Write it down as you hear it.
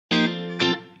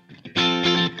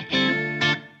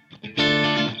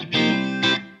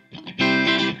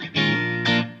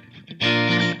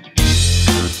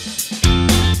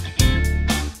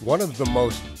One of the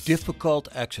most difficult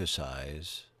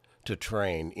exercise to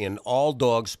train in all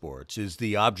dog sports is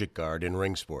the object guard in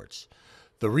ring sports.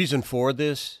 The reason for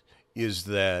this is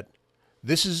that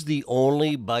this is the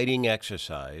only biting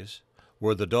exercise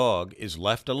where the dog is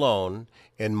left alone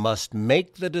and must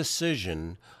make the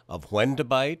decision of when to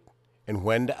bite and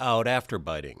when to out after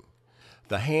biting.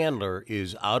 The handler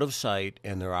is out of sight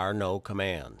and there are no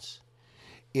commands.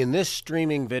 In this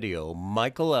streaming video,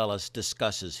 Michael Ellis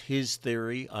discusses his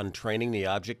theory on training the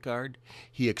object guard.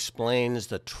 He explains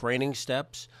the training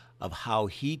steps of how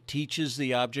he teaches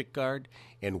the object guard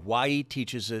and why he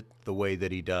teaches it the way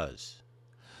that he does.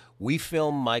 We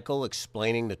filmed Michael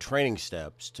explaining the training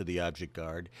steps to the object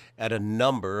guard at a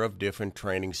number of different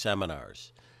training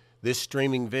seminars. This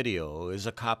streaming video is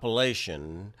a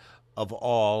compilation of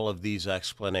all of these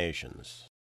explanations.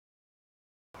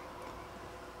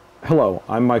 Hello,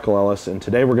 I'm Michael Ellis, and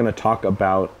today we're going to talk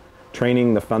about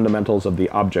training the fundamentals of the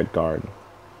object guard.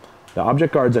 The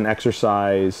object guard is an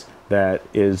exercise that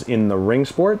is in the ring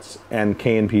sports and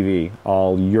KNPV,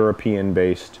 all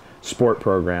European-based sport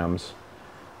programs.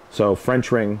 So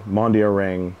French ring, Mondial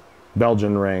ring,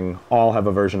 Belgian ring, all have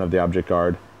a version of the object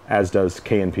guard, as does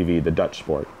KNPV, the Dutch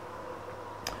sport.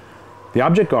 The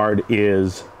object guard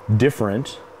is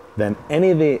different than any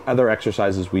of the other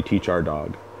exercises we teach our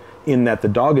dog, in that the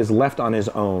dog is left on his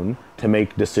own to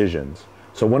make decisions.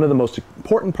 So one of the most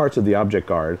important parts of the object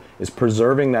guard is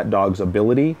preserving that dog's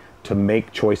ability to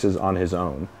make choices on his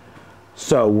own.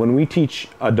 So when we teach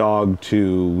a dog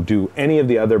to do any of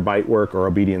the other bite work or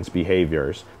obedience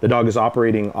behaviors, the dog is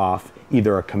operating off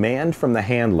either a command from the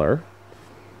handler,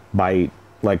 bite,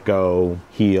 let go,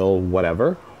 heel,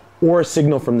 whatever, or a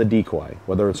signal from the decoy,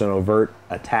 whether it's an overt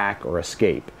attack or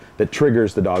escape, that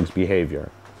triggers the dog's behavior.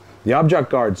 The object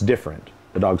guard's different.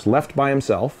 The dog's left by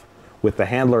himself with the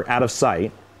handler out of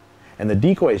sight, and the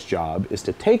decoy's job is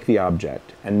to take the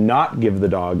object and not give the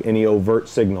dog any overt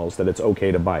signals that it's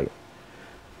okay to bite.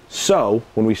 So,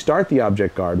 when we start the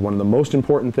object guard, one of the most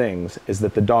important things is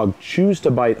that the dog choose to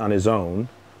bite on his own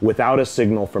without a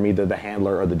signal from either the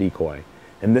handler or the decoy.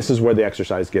 And this is where the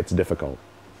exercise gets difficult.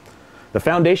 The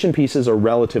foundation pieces are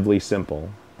relatively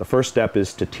simple. The first step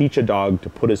is to teach a dog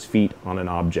to put his feet on an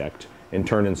object and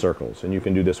turn in circles. And you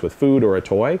can do this with food or a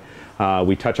toy.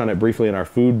 We touch on it briefly in our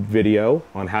food video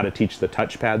on how to teach the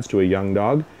touch pads to a young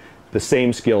dog. The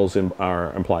same skills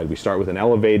are implied. We start with an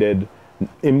elevated,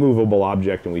 immovable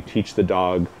object, and we teach the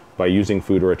dog by using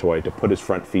food or a toy to put his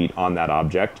front feet on that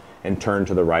object and turn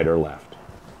to the right or left.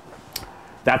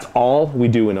 That's all we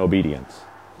do in obedience.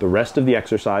 The rest of the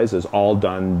exercise is all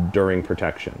done during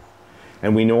protection.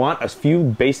 And we want a few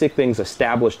basic things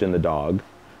established in the dog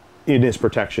in his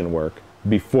protection work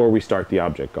before we start the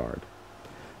object guard.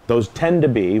 Those tend to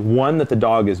be, one, that the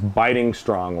dog is biting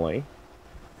strongly.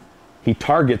 He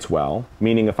targets well,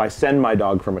 meaning if I send my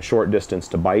dog from a short distance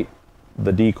to bite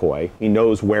the decoy, he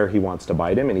knows where he wants to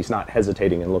bite him and he's not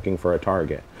hesitating and looking for a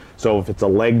target. So if it's a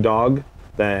leg dog,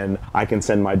 then I can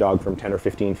send my dog from 10 or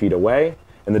 15 feet away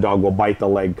and the dog will bite the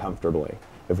leg comfortably.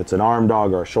 If it's an arm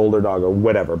dog or a shoulder dog or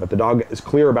whatever, but the dog is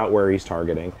clear about where he's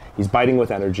targeting, he's biting with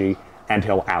energy, and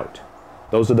he'll out.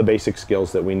 Those are the basic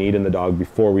skills that we need in the dog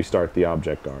before we start the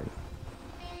object guard.